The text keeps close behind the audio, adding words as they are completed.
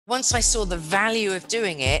Once I saw the value of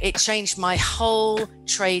doing it, it changed my whole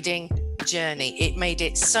trading journey. It made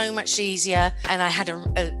it so much easier, and I had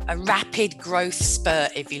a rapid growth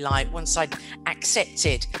spurt, if you like, once I'd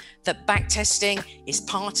accepted that backtesting is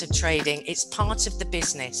part of trading, it's part of the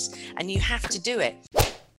business, and you have to do it.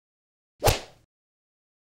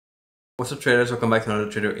 What's up, traders? Welcome back to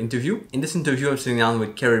another trader interview. In this interview, I'm sitting down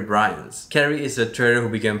with Ceri Bryans. Cari is a trader who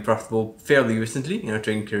became profitable fairly recently in her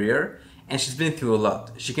trading career, and she's been through a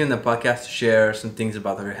lot. She came on the podcast to share some things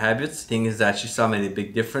about her habits, things that she saw made a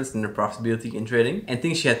big difference in her profitability in trading, and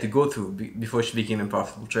things she had to go through before she became a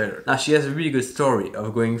profitable trader. Now, she has a really good story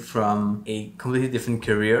of going from a completely different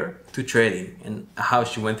career to trading, and how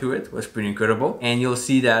she went through it was pretty incredible. And you'll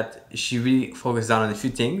see that she really focused down on a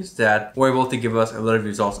few things that were able to give us a lot of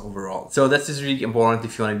results overall. So that's just really important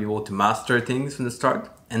if you want to be able to master things from the start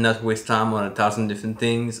and not waste time on 1,000 different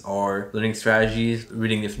things or learning strategies,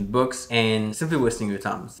 reading different books, and simply wasting your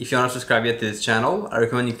time. If you're not subscribed yet to this channel, I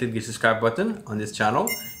recommend you click the subscribe button on this channel.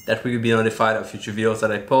 That way you'll be notified of future videos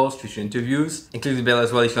that I post, future interviews, and click the bell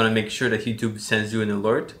as well if you want to make sure that YouTube sends you an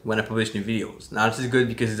alert when I publish new videos. Now, this is good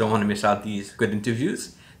because you don't want to miss out these good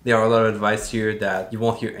interviews. There are a lot of advice here that you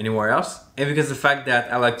won't hear anywhere else. And because of the fact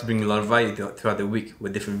that I like to bring a lot of value throughout the week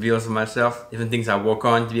with different videos of myself, different things I work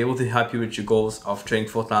on to be able to help you reach your goals of trading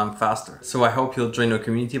full-time faster. So I hope you'll join our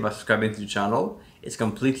community by subscribing to the channel. It's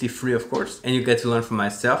completely free, of course, and you get to learn from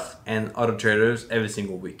myself and other traders every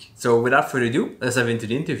single week. So without further ado, let's dive into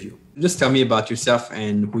the interview. Just tell me about yourself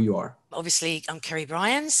and who you are. Obviously, I'm Ceri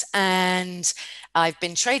Bryans, and I've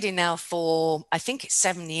been trading now for, I think it's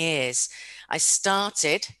 7 years. I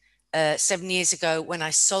started 7 years ago when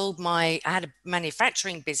I had a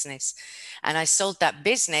manufacturing business, and I sold that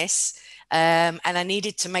business, and I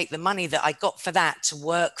needed to make the money that I got for that to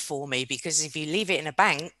work for me, because if you leave it in a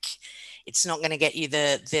bank, it's not going to get you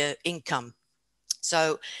the income.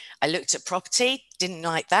 So I looked at property, didn't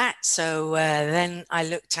like that. So then I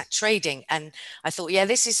looked at trading, and I thought, yeah,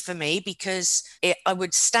 this is for me, because I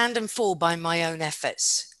would stand and fall by my own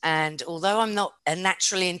efforts. And although I'm not a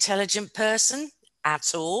naturally intelligent person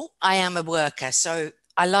at all, I am a worker. So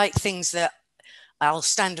I like things that I'll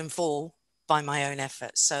stand and fall by my own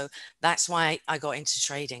efforts. So that's why I got into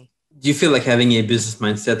trading. Do you feel like having a business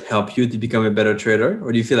mindset helped you to become a better trader,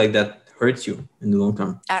 or do you feel like that hurts you in the long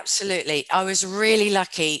term? Absolutely. I was really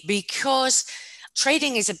lucky, because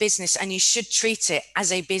trading is a business and you should treat it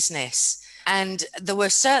as a business. And there were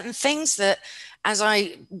certain things that, as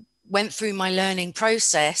I went through my learning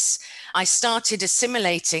process, I started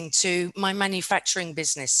assimilating to my manufacturing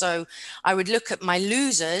business. So I would look at my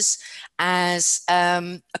losers as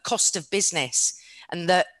a cost of business, and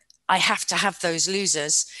that I have to have those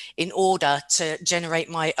losers in order to generate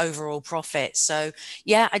my overall profit. So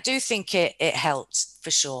yeah, I do think it helped for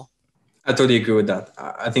sure. I totally agree with that.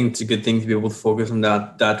 I think it's a good thing to be able to focus on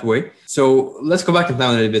that way. So let's go back in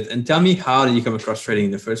time a little bit and tell me, how did you come across trading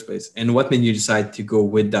in the first place, and what made you decide to go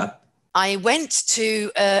with that? I went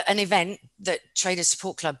to an event that Trader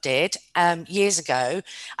Support Club did years ago.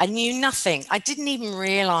 I knew nothing. I didn't even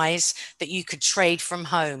realize that you could trade from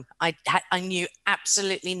home. I knew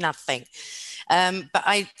absolutely nothing.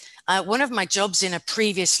 But one of my jobs in a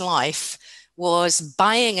previous life was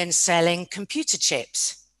buying and selling computer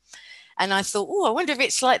chips. And I thought, oh, I wonder if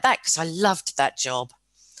it's like that, because I loved that job.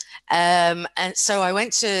 And so I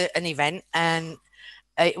went to an event, and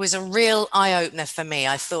it was a real eye-opener for me.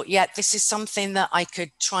 I thought, yeah, this is something that I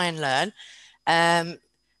could try and learn. And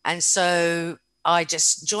so I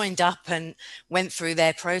just joined up and went through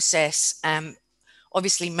their process.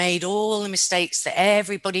 Obviously made all the mistakes that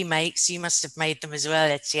everybody makes. You must have made them as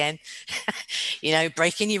well, Etienne. You know,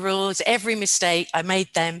 breaking your rules, every mistake, I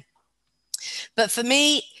made them. But for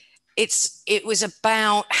me, it was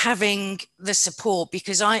about having the support,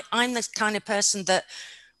 because I'm the kind of person that,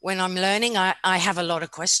 when I'm learning, I have a lot of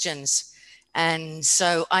questions. And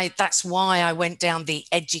so that's why I went down the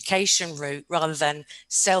education route rather than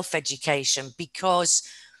self-education, because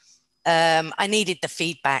I needed the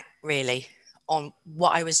feedback really on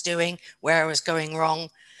what I was doing, where I was going wrong,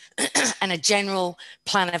 and a general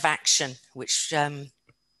plan of action, which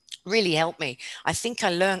really helped me. I think I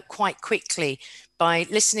learned quite quickly by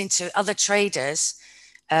listening to other traders.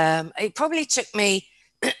 It probably took me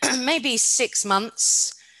maybe 6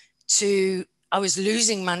 months I was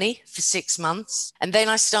losing money for 6 months. And then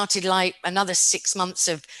I started like another 6 months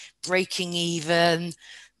of breaking even,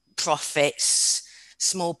 profits,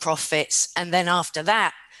 small profits. And then after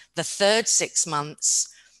that, the third 6 months,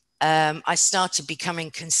 I started becoming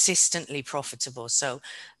consistently profitable. So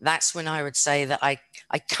that's when I would say that I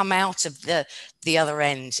come out of the other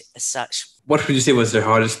end as such. What would you say was the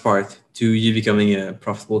hardest part to you becoming a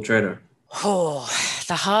profitable trader? Oh,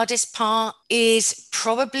 the hardest part is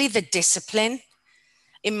probably the discipline.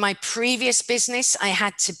 In my previous business, I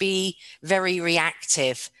had to be very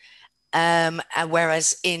reactive.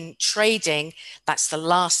 Whereas in trading, that's the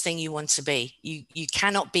last thing you want to be. You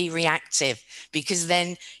cannot be reactive, because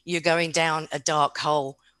then you're going down a dark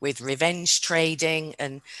hole with revenge trading.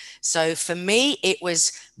 And so for me, it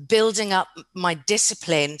was building up my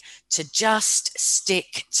discipline to just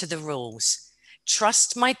stick to the rules,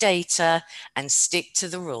 trust my data and stick to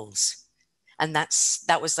the rules. And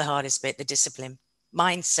that was the hardest bit, the discipline,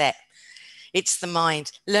 mindset. It's the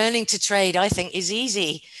mind. Learning to trade, I think, is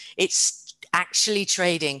easy. It's actually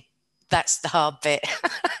trading. That's the hard bit.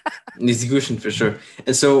 Execution for sure.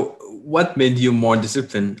 And so, what made you more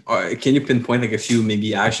disciplined? Or can you pinpoint like a few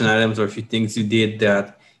maybe action items or a few things you did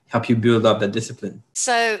that help you build up that discipline?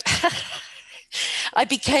 So I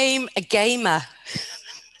became a gamer.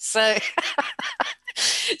 So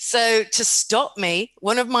so to stop me,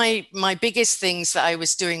 one of my biggest things that I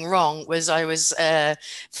was doing wrong was I was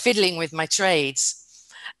fiddling with my trades.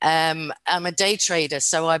 I'm a day trader,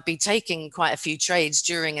 so I'd be taking quite a few trades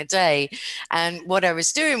during a day. And what I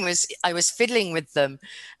was doing was I was fiddling with them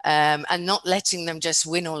and not letting them just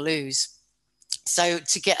win or lose. So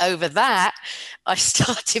to get over that, I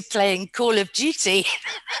started playing Call of Duty,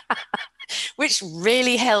 which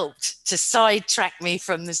really helped to sidetrack me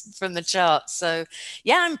from the chart. So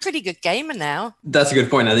yeah, I'm a pretty good gamer now. That's a good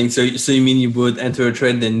point. I think so. So you mean you would enter a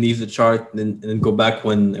trade, then leave the chart, and then go back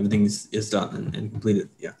when everything is done and completed?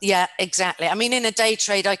 Yeah. Yeah, exactly. I mean, in a day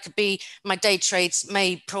trade, my day trades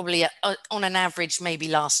may probably on an average maybe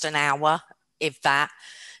last an hour, if that.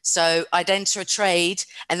 So I'd enter a trade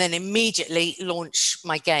and then immediately launch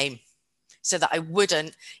my game so that I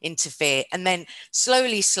wouldn't interfere. And then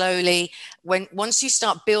slowly, once you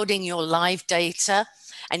start building your live data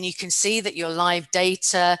and you can see that your live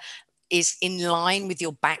data is in line with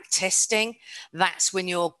your back testing, that's when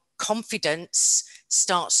your confidence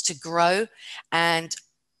starts to grow. And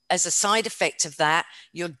as a side effect of that,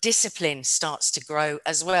 your discipline starts to grow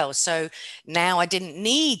as well. So now I didn't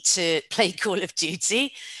need to play Call of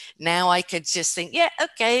Duty. Now I could just think, yeah,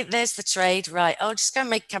 okay, there's the trade, right? I'll just go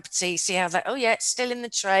make a cup of tea, see how that, oh yeah, it's still in the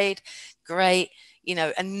trade. Great,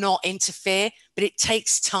 and not interfere. But it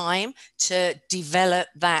takes time to develop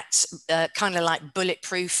that kind of like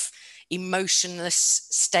bulletproof, emotionless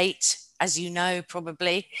state, as you know,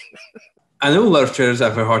 probably. I know a lot of traders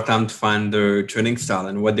have a hard time to find their trading style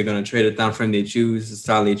and what they're going to trade, the time frame they choose, the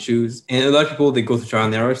style they choose. And a lot of people, they go through trial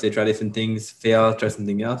and errors. They try different things, fail, try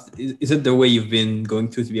something else. Is it the way you've been going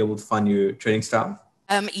through to be able to find your trading style?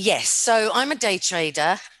 Yes. So I'm a day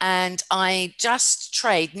trader and I just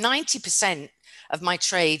trade 90% of my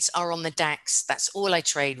trades are on the DAX. That's all I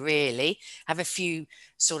trade, really. I have a few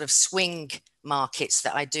sort of swing markets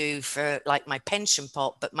that I do for like my pension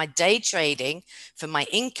pot, but my day trading for my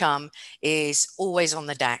income is always on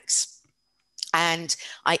the DAX. And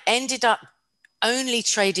I ended up only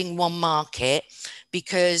trading one market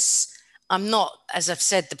because I'm not, as I've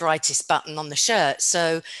said, the brightest button on the shirt.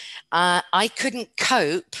 So I couldn't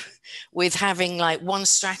cope with having like one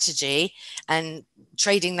strategy and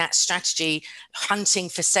trading that strategy, hunting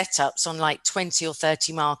for setups on like 20 or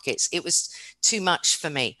 30 markets. It was too much for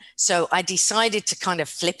me. So I decided to kind of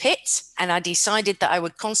flip it, and I decided that I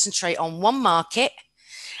would concentrate on one market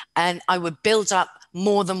and I would build up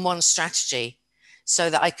more than one strategy so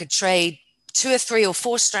that I could trade 2 or 3 or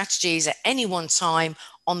 4 strategies at any one time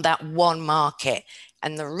on that one market.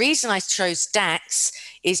 And the reason I chose DAX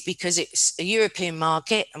is because it's a European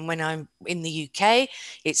market. And when I'm in the UK,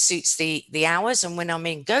 it suits the hours. And when I'm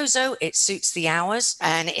in Gozo, it suits the hours.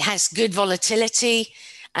 And it has good volatility.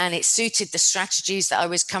 And it suited the strategies that I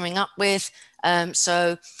was coming up with.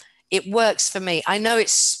 So it works for me. I know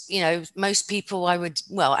it's, most people I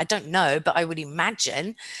don't know, but I would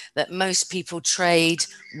imagine that most people trade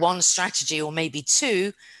one strategy or maybe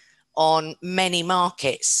two on many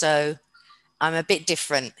markets. So I'm a bit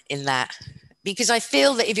different in that, because I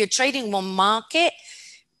feel that if you're trading one market,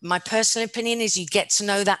 my personal opinion is you get to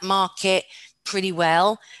know that market pretty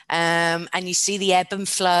well, and you see the ebb and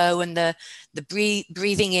flow and the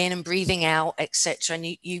breathing in and breathing out, etc. And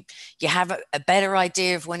you have a better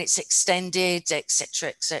idea of when it's extended,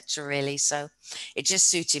 etc., really. So it just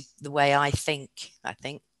suited the way I think.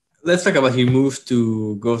 Let's talk about your move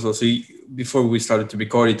to Gozo. So before we started to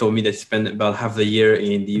record, you told me that you spent about half the year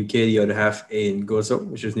in the UK, the other half in Gozo,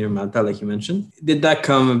 which is near Malta, like you mentioned. Did that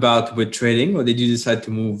come about with trading, or did you decide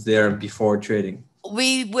to move there before trading?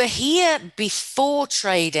 We were here before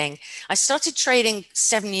trading. I started trading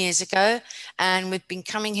 7 years ago. and we've been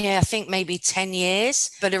coming here, I think maybe 10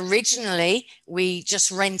 years. But originally we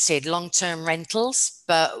just rented long-term rentals,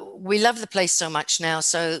 but we love the place so much now.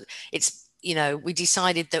 So it's, we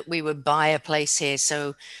decided that we would buy a place here.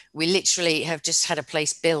 So we literally have just had a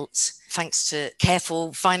place built thanks to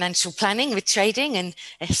careful financial planning with trading and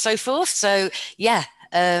so forth. So yeah,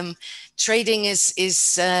 trading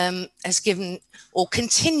has given or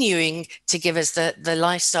continuing to give us the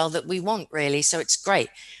lifestyle that we want, really. So it's great.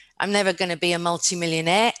 I'm never going to be a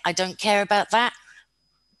multimillionaire. I don't care about that.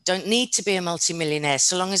 Don't need to be a multimillionaire.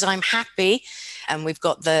 So long as I'm happy and we've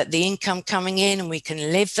got the income coming in and we can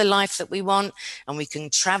live the life that we want and we can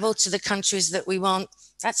travel to the countries that we want,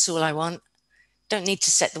 that's all I want. Don't need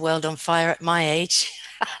to set the world on fire at my age.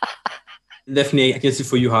 Definitely, I can see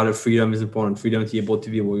for you how the freedom is important. Freedom to be able to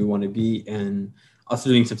be where you want to be, and also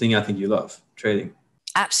doing something I think you love, trading.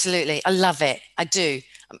 Absolutely. I love it. I do.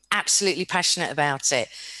 I'm absolutely passionate about it.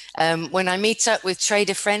 When I meet up with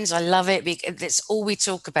trader friends, I love it because that's all we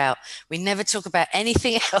talk about. We never talk about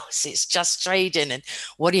anything else. It's just trading. And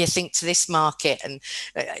what do you think to this market? And,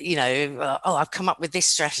 oh, I've come up with this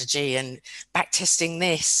strategy and backtesting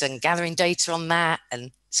this and gathering data on that.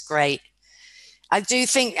 And it's great. I do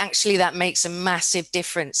think actually that makes a massive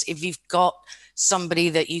difference if you've got somebody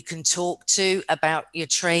that you can talk to about your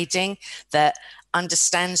trading that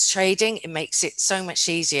understands trading. It makes it so much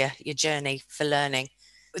easier, your journey for learning.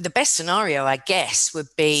 The best scenario, I guess, would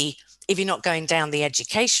be, if you're not going down the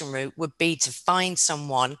education route, would be to find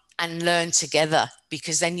someone and learn together,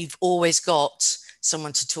 because then you've always got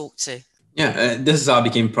someone to talk to. Yeah, this is how I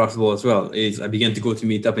became profitable as well. Is I began to go to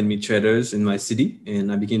meet up and meet traders in my city, and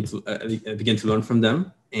I began to learn from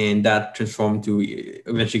them, and that transformed to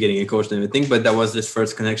eventually getting a coach and everything. But that was this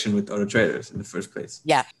first connection with other traders in the first place.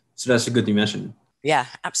 Yeah. So that's a good thing you mentioned. Yeah,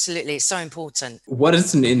 absolutely. It's so important. What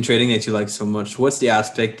is it in trading that you like so much? What's the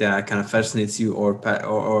aspect that kind of fascinates you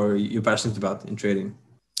or you're passionate about in trading?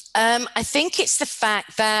 I think it's the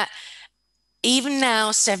fact that even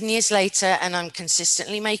now, 7 years later, and I'm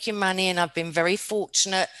consistently making money and I've been very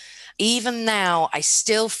fortunate, even now, I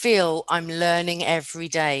still feel I'm learning every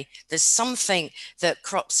day. There's something that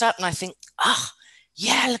crops up and I think,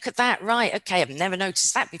 yeah, look at that. Right. Okay. I've never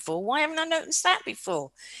noticed that before. Why haven't I noticed that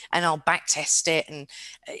before? And I'll backtest it. And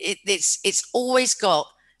it's always got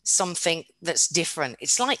something that's different.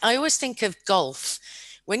 It's like, I always think of golf.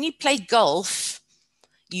 When you play golf,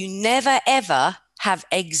 you never, ever have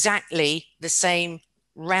exactly the same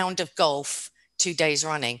round of golf 2 days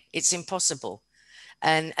running. It's impossible.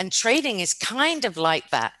 And trading is kind of like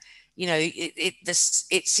that.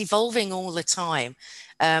 It's evolving all the time.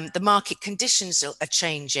 The market conditions are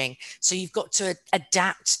changing. So you've got to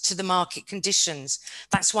adapt to the market conditions.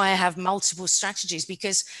 That's why I have multiple strategies,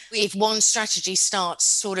 because if one strategy starts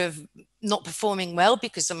sort of not performing well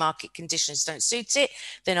because the market conditions don't suit it,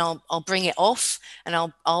 then I'll bring it off and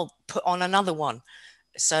I'll put on another one.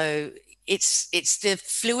 So it's the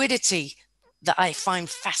fluidity that I find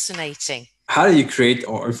fascinating. How do you create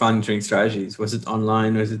or find trading strategies? Was it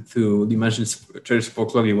online? Was it through, you mentioned Trader Support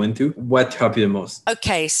Club you went to? What helped you the most?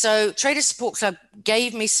 Okay, so Trader Support Club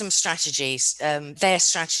gave me some strategies, their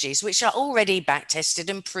strategies, which are already back-tested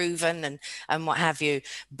and proven and what have you.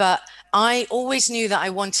 But I always knew that I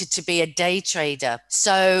wanted to be a day trader.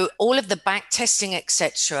 So all of the back-testing,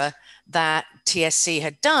 etc., that TSC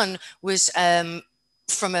had done was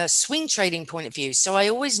from a swing trading point of view. So I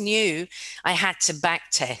always knew I had to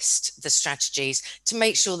back test the strategies to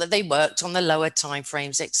make sure that they worked on the lower time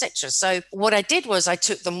frames, etc. So what I did was I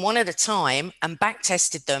took them one at a time and back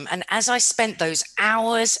tested them. And as I spent those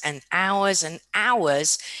hours and hours and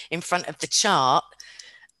hours in front of the chart,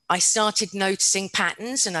 I started noticing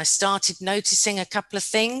patterns and I started noticing a couple of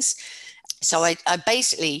things. So I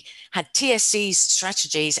basically had TSC's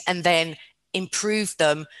strategies and then improved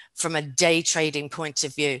them from a day trading point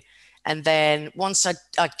of view. And then once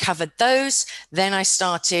I'd covered those, then I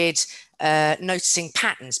started noticing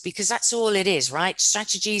patterns, because that's all it is, right?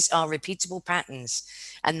 Strategies are repeatable patterns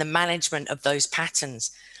and the management of those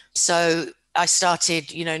patterns. So I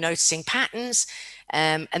started, noticing patterns,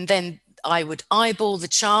 and then I would eyeball the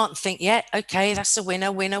chart and think, yeah, okay, that's a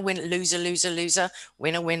winner, winner, winner, loser, loser, loser,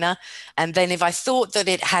 winner, winner. And then if I thought that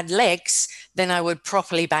it had legs, then I would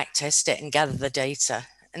properly backtest it and gather the data.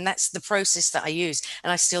 And that's the process that I use,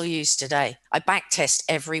 and I still use today. I backtest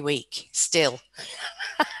every week still.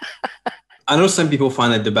 I know some people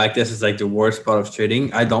find that the backtest is like the worst part of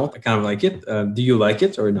trading. I don't. I kind of like it. Do you like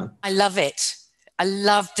it or not? I love it. I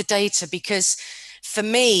love the data, because for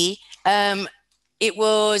me, it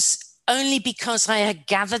was only because I had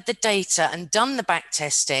gathered the data and done the back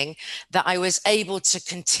testing that I was able to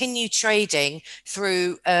continue trading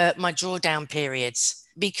through my drawdown periods,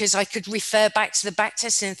 because I could refer back to the back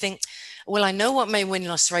testing and think, well, I know what my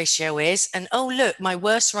win-loss ratio is, and oh, look, my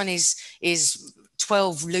worst run is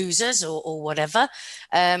 12 losers or whatever,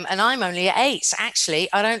 and I'm only at 8. So actually,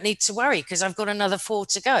 I don't need to worry because I've got another 4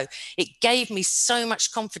 to go. It gave me so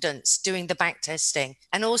much confidence doing the back testing.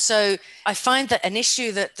 And also, I find that an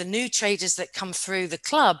issue that the new traders that come through the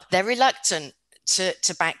club, they're reluctant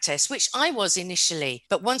to backtest, which I was initially.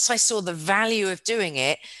 But once I saw the value of doing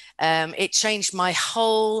it, it changed my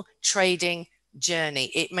whole trading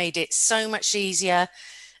journey. It made it so much easier.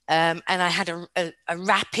 And I had a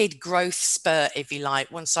rapid growth spurt, if you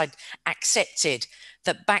like, once I'd accepted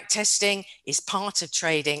that backtesting is part of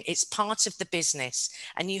trading. It's part of the business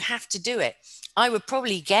and you have to do it. I would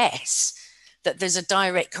probably guess that there's a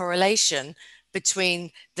direct correlation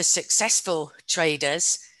between the successful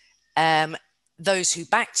traders, those who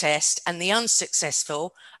backtest, and the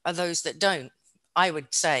unsuccessful are those that don't, I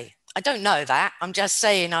would say. I don't know that. I'm just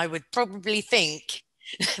saying I would probably think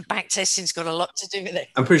backtesting's got a lot to do with it.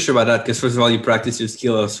 I'm pretty sure about that because first of all, you practice your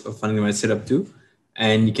skill of finding the right setup too,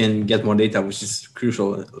 and you can get more data, which is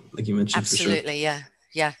crucial, like you mentioned. Absolutely, for sure.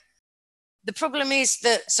 Yeah. The problem is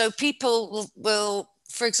that so people will,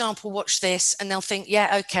 for example, watch this and they'll think,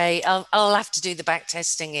 yeah, okay, I'll have to do the back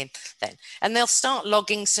testing in then, and they'll start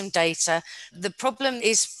logging some data. The problem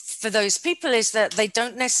is for those people is that they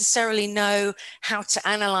don't necessarily know how to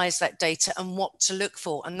analyze that data and what to look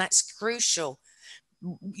for, and that's crucial.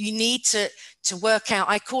 You need to work out,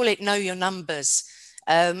 I call it know your numbers.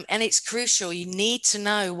 And it's crucial. You need to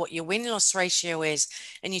know what your win-loss ratio is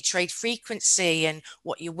and your trade frequency and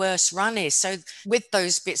what your worst run is. So with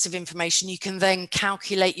those bits of information, you can then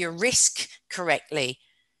calculate your risk correctly.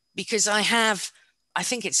 Because I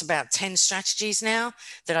think it's about 10 strategies now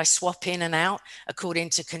that I swap in and out according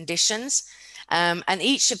to conditions. And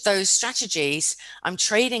each of those strategies, I'm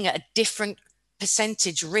trading at a different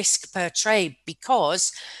percentage risk per trade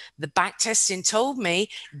because the backtesting told me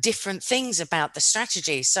different things about the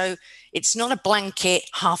strategy. So it's not a blanket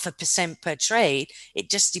 0.5% per trade. It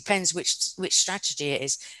just depends which strategy it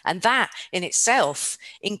is. And that in itself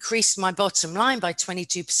increased my bottom line by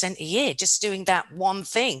 22% a year, just doing that one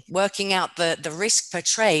thing, working out the risk per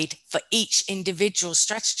trade for each individual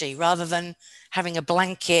strategy rather than having a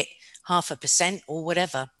blanket 0.5% or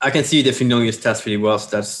whatever. I can see you definitely know your stats really well,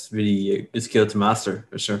 so that's really a skill to master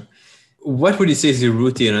for sure. What would you say is your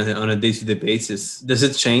routine on a day-to-day basis? Does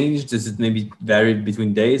it change? Does it maybe vary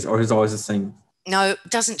between days, or is it always the same? No, it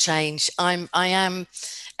doesn't change. I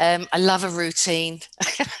love a routine.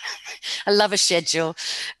 I love a schedule.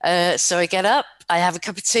 So I get up, I have a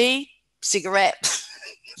cup of tea, cigarette.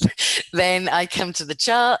 Then I come to the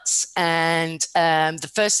charts, and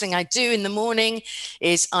the first thing I do in the morning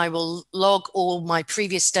is I will log all my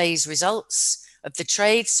previous day's results of the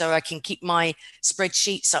trade so I can keep my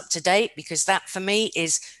spreadsheets up to date, because that for me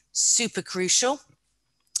is super crucial.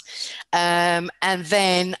 And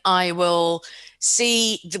then I will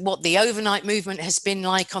see what the overnight movement has been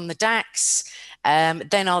like on the DAX.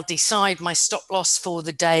 Then I'll decide my stop loss for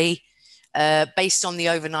the day based on the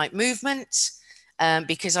overnight movement.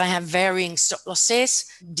 Because I have varying stop losses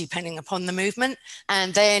depending upon the movement.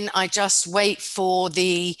 And then I just wait for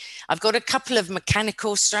I've got a couple of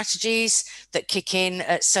mechanical strategies that kick in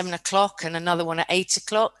at 7 o'clock and another one at 8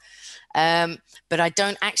 o'clock. But I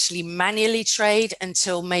don't actually manually trade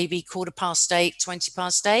until maybe 8:15,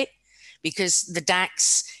 8:20, because the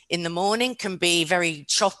DAX in the morning can be very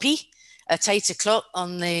choppy. At 8 o'clock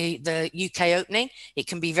on the UK opening, it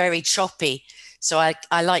can be very choppy. So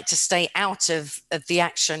I like to stay out of the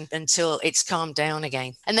action until it's calmed down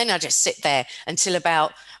again. And then I just sit there until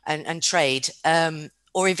about and trade.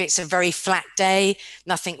 Or if it's a very flat day,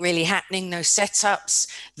 nothing really happening, no setups,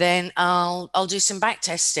 then I'll do some back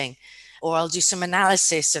testing, or I'll do some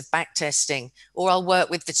analysis of back testing, or I'll work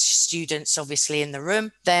with the students, obviously, in the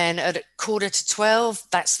room. Then at 11:45,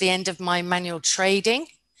 that's the end of my manual trading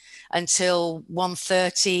until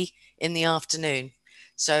 1:30 in the afternoon.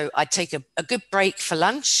 So I take a good break for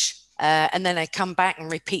lunch, and then I come back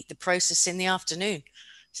and repeat the process in the afternoon.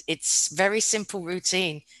 It's very simple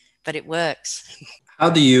routine, but it works.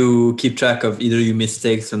 How do you keep track of either your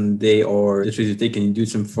mistakes on the day or the trades you take? Can you do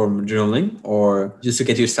some form of journaling, or just to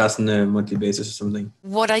get your stats on a monthly basis or something?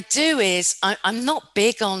 What I do is I'm not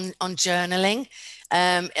big on journaling.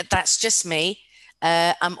 That's just me.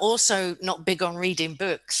 I'm also not big on reading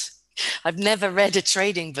books. I've never read a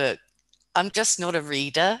trading book. I'm just not a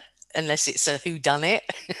reader. unless it's a whodunit.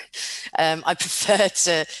 I prefer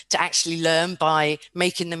to actually learn by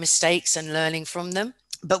making the mistakes and learning from them.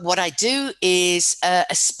 But what I do is,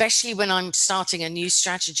 especially when I'm starting a new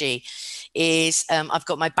strategy, is I've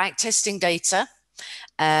got my backtesting data,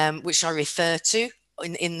 which I refer to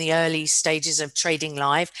in the early stages of trading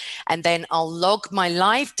live. And then I'll log my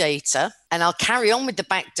live data and I'll carry on with the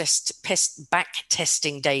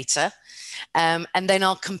backtesting data. And then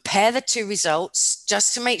I'll compare the two results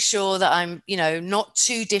just to make sure that I'm, not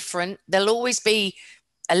too different. There'll always be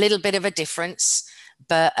a little bit of a difference,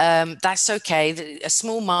 but that's okay. A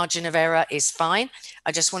small margin of error is fine.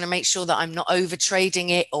 I just want to make sure that I'm not over trading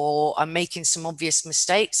it or I'm making some obvious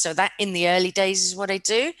mistakes. So that in the early days is what I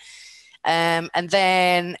do. And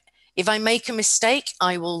then if I make a mistake,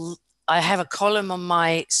 I have a column on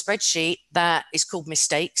my spreadsheet that is called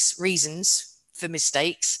mistakes, reasons for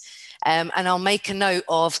mistakes. And I'll make a note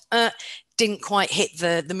of didn't quite hit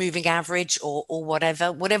the moving average or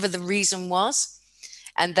whatever the reason was.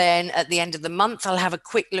 And then at the end of the month, I'll have a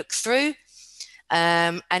quick look through.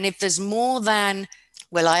 And if there's more than,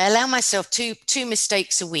 well, I allow myself two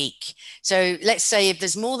mistakes a week. So let's say if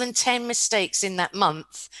there's more than 10 mistakes in that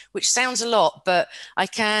month, which sounds a lot, but I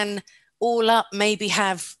can all up maybe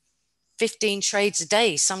have 15 trades a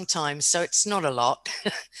day sometimes. So it's not a lot.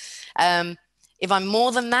 If I'm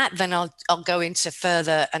more than that, then I'll go into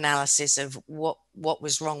further analysis of what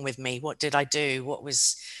was wrong with me. What did I do?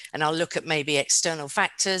 And I'll look at maybe external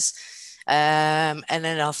factors. And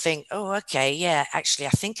then I'll think, oh, okay, yeah, actually,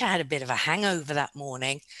 I think I had a bit of a hangover that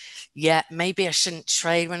morning. Yeah, maybe I shouldn't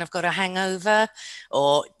trade when I've got a hangover.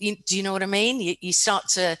 Or do you know what I mean? You start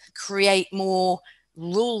to create more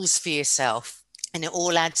rules for yourself, and it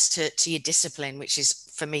all adds to your discipline, which is,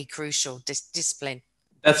 for me, crucial. Discipline.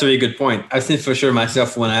 That's a really good point. I've seen for sure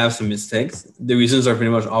myself when I have some mistakes, the reasons are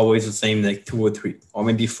pretty much always the same, like 2 or 3, or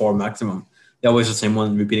maybe 4 maximum. They're always the same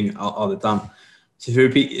one, repeating all the time. So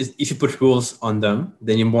if you put rules on them,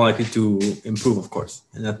 then you're more likely to improve, of course,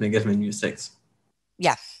 and not make as many mistakes.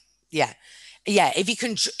 Yeah.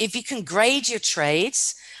 If you can grade your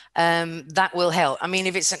trades, that will help. I mean,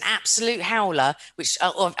 if it's an absolute howler, which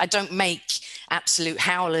I don't make absolute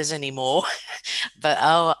howlers anymore, but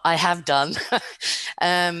I have done,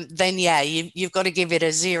 then yeah, you've got to give it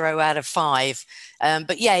a 0 out of 5.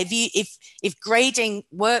 But yeah, if grading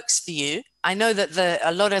works for you, I know that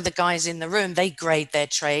a lot of the guys in the room, they grade their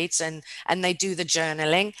trades and they do the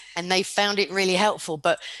journaling, and they found it really helpful.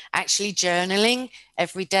 But actually journaling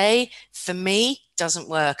every day for me doesn't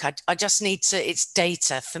work. I just need to, it's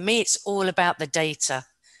data. For me, it's all about the data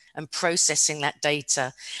and processing that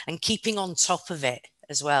data and keeping on top of it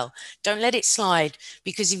as well. Don't let it slide,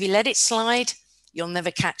 because if you let it slide, you'll never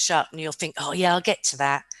catch up and you'll think, oh yeah, I'll get to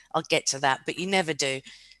that, but you never do.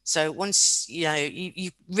 So once,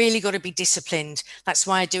 you really got to be disciplined. That's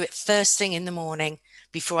why I do it first thing in the morning.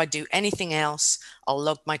 Before I do anything else, I'll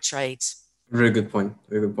log my trades. Very good point.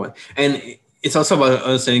 Very good point. And it's also about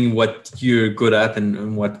understanding what you're good at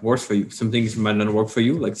and what works for you. Some things might not work for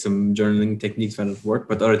you, like some journaling techniques might not work,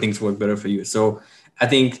 but other things work better for you. So I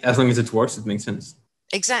think as long as it works, it makes sense.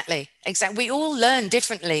 Exactly. We all learn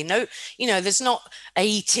differently. No, there's not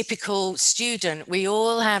a typical student. We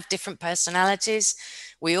all have different personalities.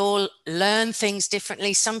 We all learn things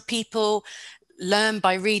differently. Some people learn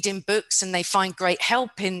by reading books and they find great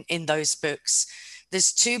help in those books.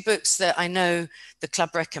 There's 2 books that I know the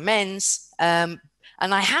club recommends, and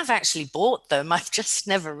I have actually bought them. I've just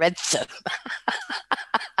never read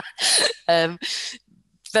them.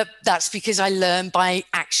 But that's because I learn by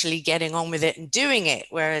actually getting on with it and doing it,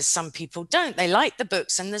 whereas some people don't. They like the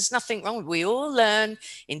books, and there's nothing wrong. We all learn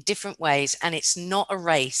in different ways, and it's not a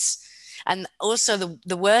race. And also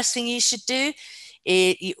the worst thing you should do,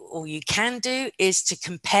 or you can do, is to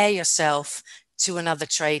compare yourself to another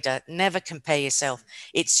trader. Never compare yourself.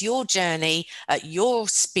 It's your journey at your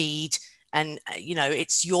speed, and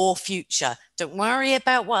it's your future. Don't worry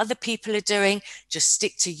about what other people are doing. Just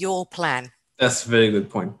stick to your plan. That's a very good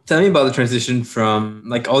point. Tell me about the transition from,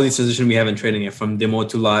 like, all these transitions we have in trading, from demo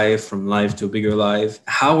to live, from live to a bigger live.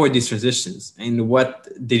 How were these transitions, and what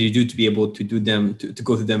did you do to be able to do them, to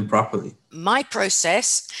go through them properly? My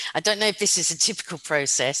process, I don't know if this is a typical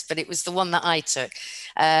process, but it was the one that I took.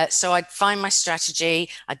 So I'd find my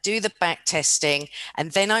strategy, I'd do the back testing,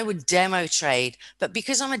 and then I would demo trade. But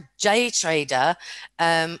because I'm a day trader,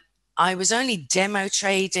 I was only demo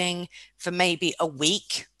trading for maybe a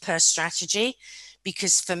week per strategy,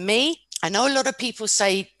 because for me, I know a lot of people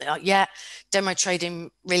say, yeah, demo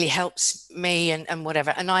trading really helps me and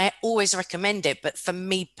whatever. And I always recommend it. But for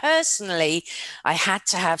me personally, I had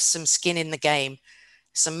to have some skin in the game.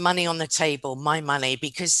 some money on the table, my money,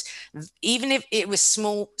 because even if it was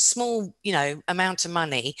small, amount of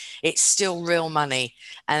money, it's still real money.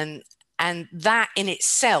 And that in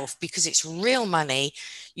itself, because it's real money,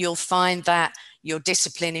 you'll find that your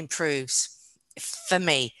discipline improves for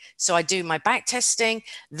me. So I do my back testing,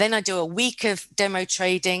 then I do a week of demo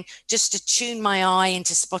trading just to tune my eye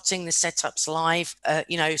into spotting the setups live,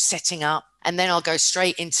 setting up, and then I'll go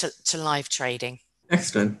straight into live trading.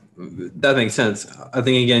 Excellent. That makes sense. I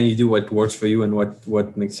think again, you do what works for you and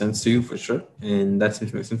what makes sense to you for sure, and that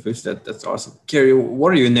seems to make sense for you. So that's awesome. Cari,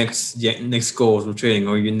 what are your next goals with trading,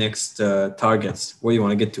 or your next targets? Where do you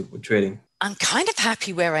want to get to with trading? I'm kind of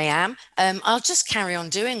happy where I am. I'll just carry on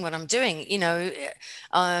doing what I'm doing.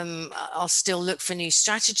 I'll still look for new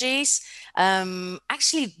strategies.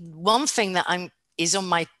 Actually, one thing that is on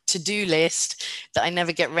my to-do list that I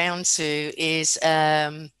never get round to is,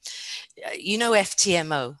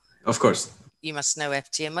 FTMO. Of course. You must know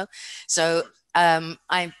FTMO. So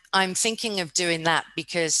I'm thinking of doing that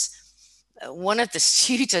because one of the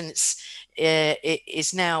students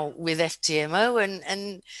is now with FTMO,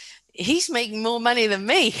 and he's making more money than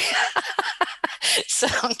me. So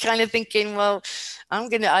I'm kind of thinking, well,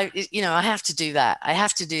 I have to do that. I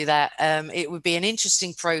have to do that. It would be an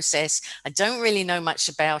interesting process. I don't really know much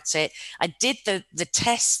about it. I did the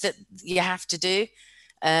test that you have to do,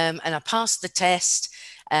 and I passed the test.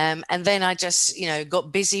 And then I just,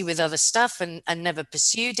 got busy with other stuff and never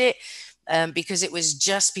pursued it. Because it was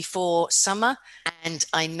just before summer. And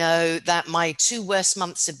I know that my two worst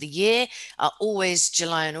months of the year are always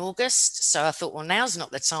July and August. So I thought, well, now's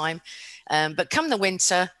not the time. But come the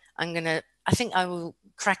winter, I think I will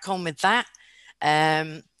crack on with that.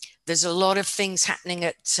 There's a lot of things happening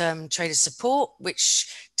at Trader Support,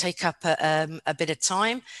 which take up a bit of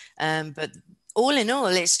time. But all in all,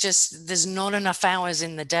 it's just there's not enough hours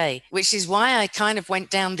in the day, which is why I kind of went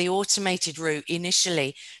down the automated route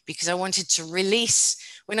initially, because I wanted to release.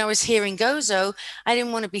 When I was here in Gozo, I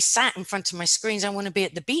didn't want to be sat in front of my screens. I want to be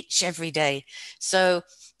at the beach every day. So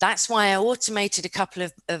that's why I automated a couple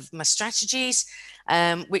of my strategies,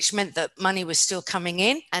 which meant that money was still coming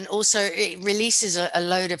in. And also it releases a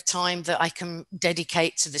load of time that I can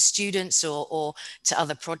dedicate to the students or to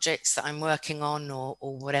other projects that I'm working on or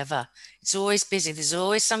whatever. It's always busy. There's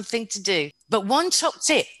always something to do. But one top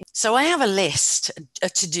tip. So I have a list, a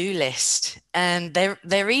to-do list, and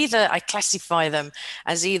they're either, I classify them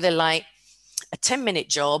as either like a 10-minute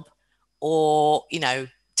job or,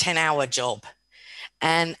 10-hour job.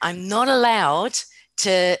 And I'm not allowed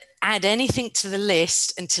to add anything to the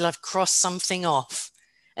list until I've crossed something off.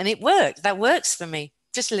 And it worked. That works for me.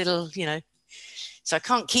 Just a little, So I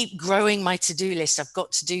can't keep growing my to-do list. I've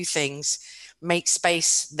got to do things, make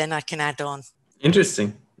space, then I can add on.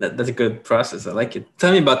 Interesting. That's a good process. I like it.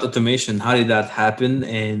 Tell me about automation. How did that happen?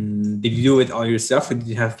 And did you do it all yourself, or did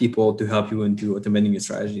you have people to help you into automating your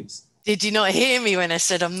strategies? Did you not hear me when I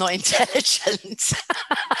said I'm not intelligent?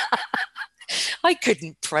 I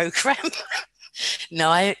couldn't program. No,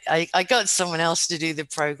 I got someone else to do the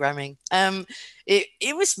programming.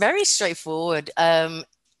 It was very straightforward.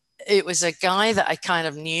 It was a guy that I kind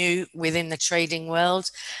of knew within the trading world.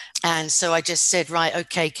 And so I just said, right,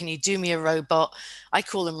 okay, can you do me a robot? I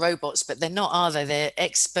call them robots, but they're not, are they? They're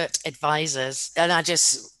expert advisors. And I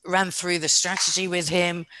just ran through the strategy with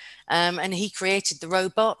him. And he created the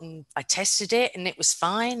robot, and I tested it, and it was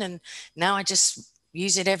fine. And now I just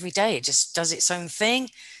use it every day. It just does its own thing.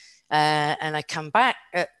 And I come back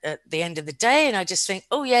at the end of the day, and I just think,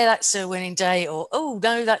 oh, yeah, that's a winning day, or, oh,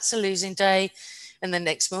 no, that's a losing day. And the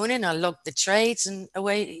next morning I log the trades and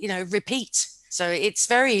away, repeat. So it's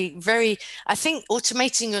very, very, I think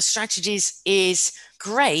automating your strategies is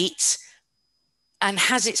great and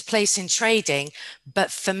has its place in trading.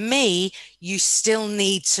 But for me, you still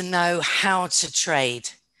need to know how to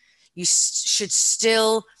trade. You should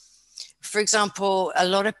still, for example, a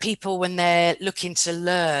lot of people, when they're looking to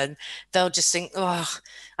learn, they'll just think, oh,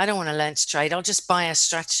 I don't want to learn to trade. I'll just buy a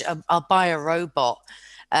strategy. I'll buy a robot.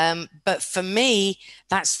 But for me,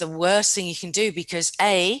 that's the worst thing you can do, because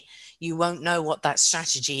A, you won't know what that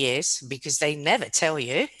strategy is because they never tell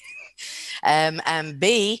you. And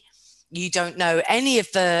B, you don't know any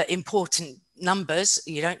of the important numbers.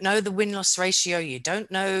 You don't know the win-loss ratio. You don't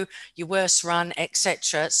know your worst run,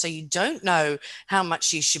 etc. So you don't know how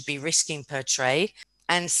much you should be risking per trade.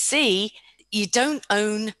 And C, you don't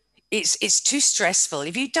own, it's too stressful.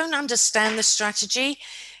 If you don't understand the strategy,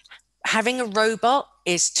 having a robot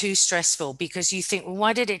is too stressful, because you think, well,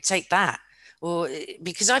 why did it take that? Or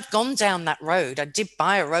because I've gone down that road. I did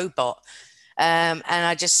buy a robot, and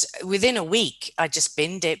I just, within a week, I just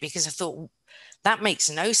binned it because I thought That makes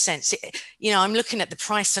no sense. I'm looking at the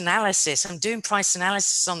price analysis. I'm doing price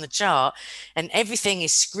analysis on the chart, and everything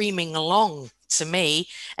is screaming along to me.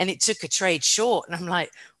 And it took a trade short. And I'm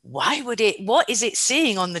like, what is it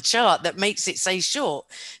seeing on the chart that makes it say short?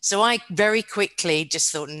 So I very quickly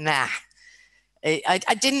just thought, nah,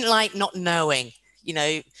 I didn't like not knowing,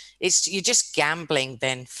 you're just gambling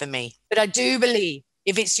then for me. But I do believe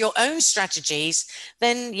if it's your own strategies,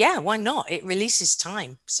 then yeah, why not? It releases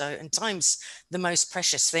time. And time's the most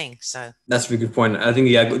precious thing. So that's a very good point. I think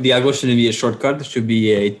the algo shouldn't be a shortcut. It should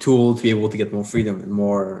be a tool to be able to get more freedom and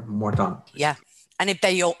more time. Yeah. And if they're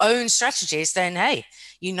your own strategies, then hey,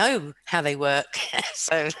 you know how they work.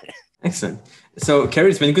 So excellent. So, Cari,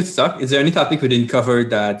 it's been good to talk. Is there any topic we didn't cover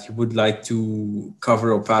that you would like to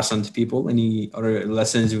cover or pass on to people? Any other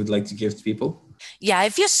lessons you would like to give to people? Yeah,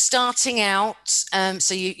 if you're starting out,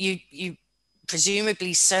 so you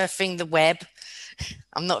presumably surfing the web.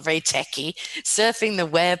 I'm not very techie. Surfing the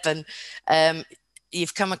web, and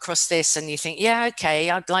you've come across this, and you think, yeah, okay,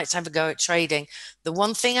 I'd like to have a go at trading. The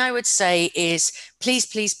one thing I would say is, please,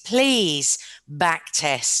 please, please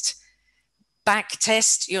backtest.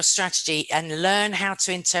 Backtest your strategy and learn how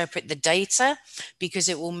to interpret the data, because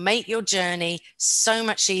it will make your journey so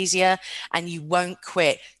much easier and you won't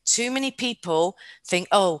quit. Too many people think,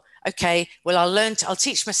 oh, okay, well, I'll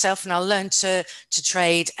teach myself and I'll learn to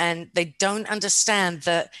trade. And they don't understand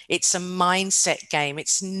that it's a mindset game.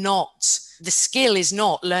 It's not, the skill is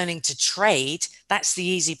not learning to trade. That's the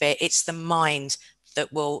easy bit. It's the mind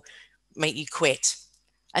that will make you quit.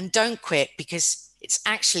 And don't quit, because it's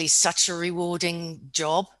actually such a rewarding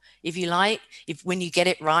job, if you like, when you get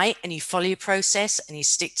it right and you follow your process and you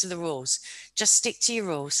stick to the rules. Just stick to your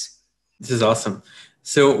rules. This is awesome.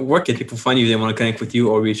 So where can people find you if they want to connect with you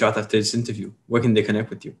or reach out after this interview? Where can they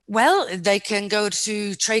connect with you? Well, they can go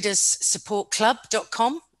to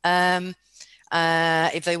traderssupportclub.com.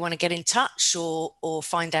 If they want to get in touch or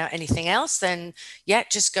find out anything else, then yeah,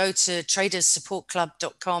 just go to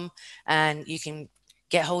traderssupportclub.com and you can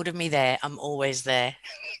get hold of me there. I'm always there.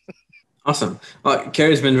 Awesome.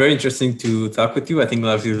 Cari, it's been very interesting to talk with you. I think a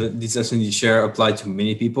lot of these lessons you share apply to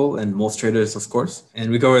many people and most traders, of course.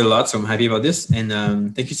 And we covered a lot, so I'm happy about this. And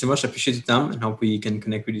thank you so much. I appreciate your time and hope we can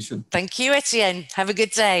connect with you soon. Thank you, Etienne. Have a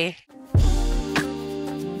good day.